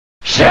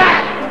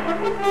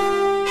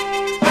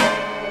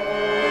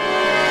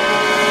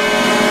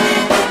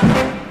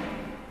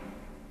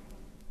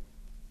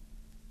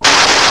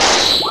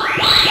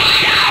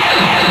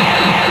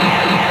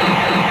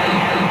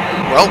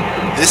Well,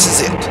 this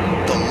is it,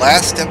 the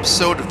last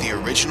episode of the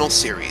original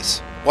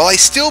series. While I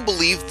still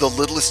believe The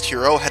Littlest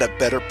Hero had a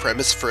better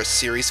premise for a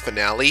series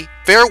finale,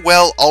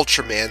 Farewell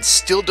Ultraman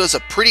still does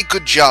a pretty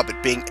good job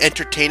at being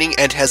entertaining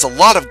and has a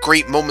lot of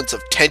great moments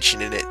of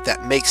tension in it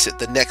that makes it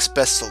the next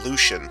best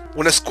solution.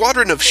 When a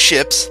squadron of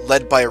ships,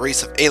 led by a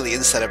race of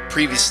aliens that have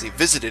previously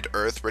visited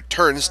Earth,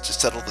 returns to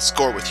settle the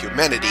score with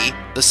humanity,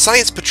 the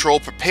Science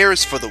Patrol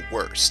prepares for the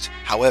worst.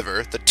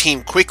 However, the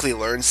team quickly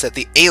learns that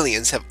the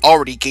aliens have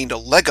already gained a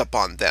leg up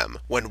on them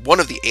when one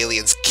of the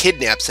aliens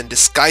kidnaps and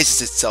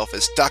disguises itself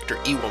as Dr.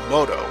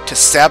 Iwamoto to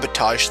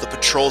sabotage the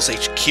Patrol's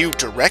HQ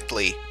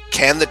directly.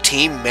 Can the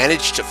team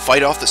manage to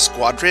fight off the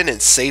squadron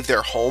and save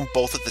their home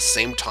both at the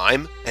same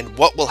time? And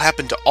what will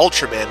happen to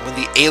Ultraman when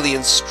the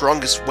alien's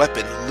strongest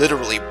weapon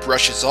literally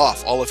brushes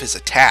off all of his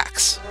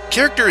attacks?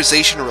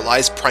 Characterization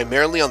relies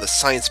primarily on the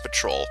Science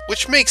Patrol,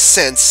 which makes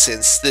sense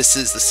since this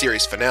is the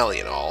series finale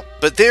and all,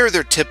 but they're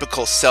their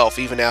typical self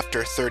even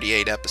after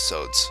 38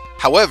 episodes.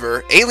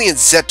 However, Alien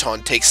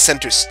Zeton takes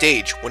center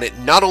stage when it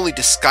not only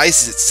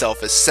disguises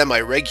itself as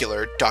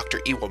semi-regular Dr.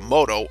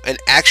 Iwamoto and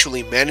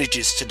actually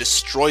manages to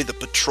destroy the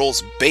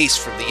Patrol's base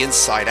from the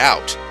inside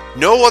out.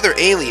 No other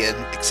alien,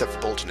 except for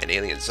Bolton and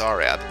Alien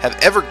Zarab, have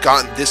ever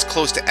gotten this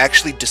close to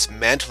actually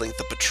dismantling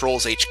the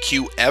Patrol's HQ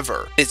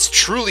ever. It's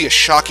truly a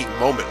shocking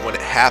moment when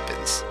it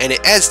happens, and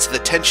it adds to the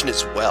tension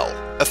as well.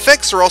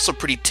 Effects are also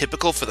pretty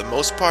typical for the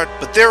most part,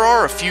 but there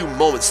are a few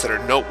moments that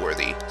are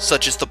noteworthy,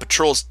 such as the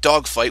Patrol's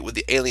dogfight with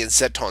the Alien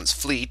Zeton's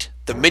fleet,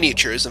 the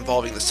miniatures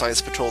involving the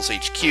Science Patrol's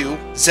HQ,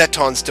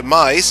 Zeton's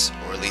demise,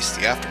 or at least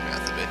the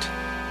aftermath of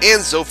it,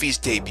 and Zophie's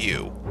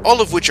debut,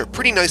 all of which are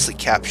pretty nicely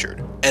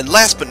captured. And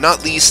last but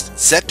not least,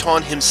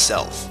 Zeton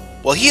himself.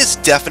 While he is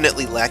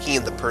definitely lacking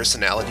in the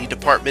personality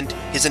department,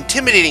 his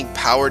intimidating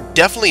power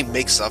definitely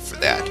makes up for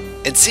that.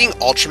 And seeing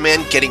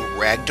Ultraman getting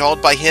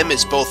ragdolled by him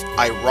is both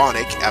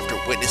ironic after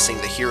witnessing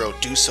the hero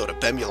do so to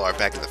Bemular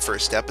back in the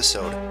first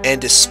episode,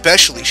 and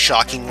especially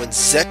shocking when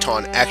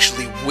Zeton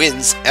actually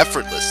wins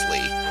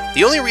effortlessly.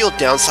 The only real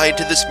downside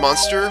to this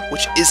monster,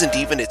 which isn't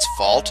even its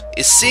fault,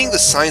 is seeing the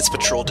Science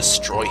Patrol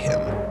destroy him.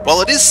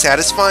 While it is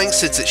satisfying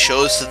since it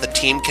shows that the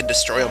team can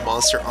destroy a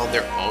monster on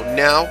their own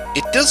now,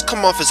 it does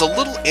come off as a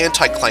little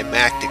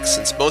anticlimactic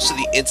since most of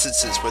the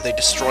instances where they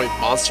destroy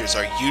monsters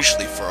are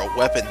usually for a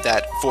weapon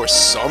that, for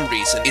some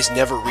reason, is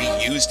never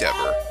reused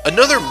ever.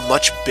 Another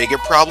much bigger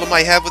problem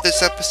I have with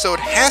this episode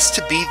has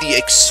to be the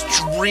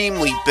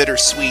extremely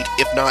bittersweet,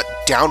 if not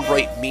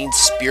downright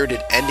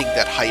mean-spirited ending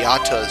that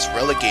Hayata is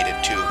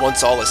relegated to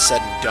once all is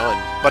said and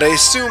done. But I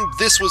assume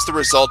this was the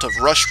result of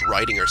rushed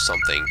writing or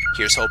something.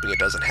 Here's hoping it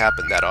doesn't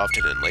happen that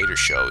often in later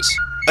shows.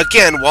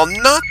 Again, while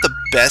not the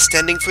best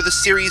ending for the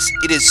series,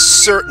 it is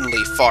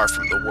certainly far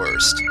from the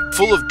worst.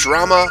 Full of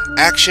drama,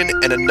 action,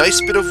 and a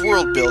nice bit of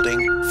world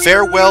building,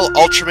 Farewell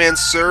Ultraman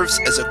serves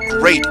as a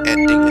great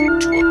ending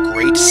to a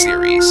great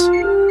series.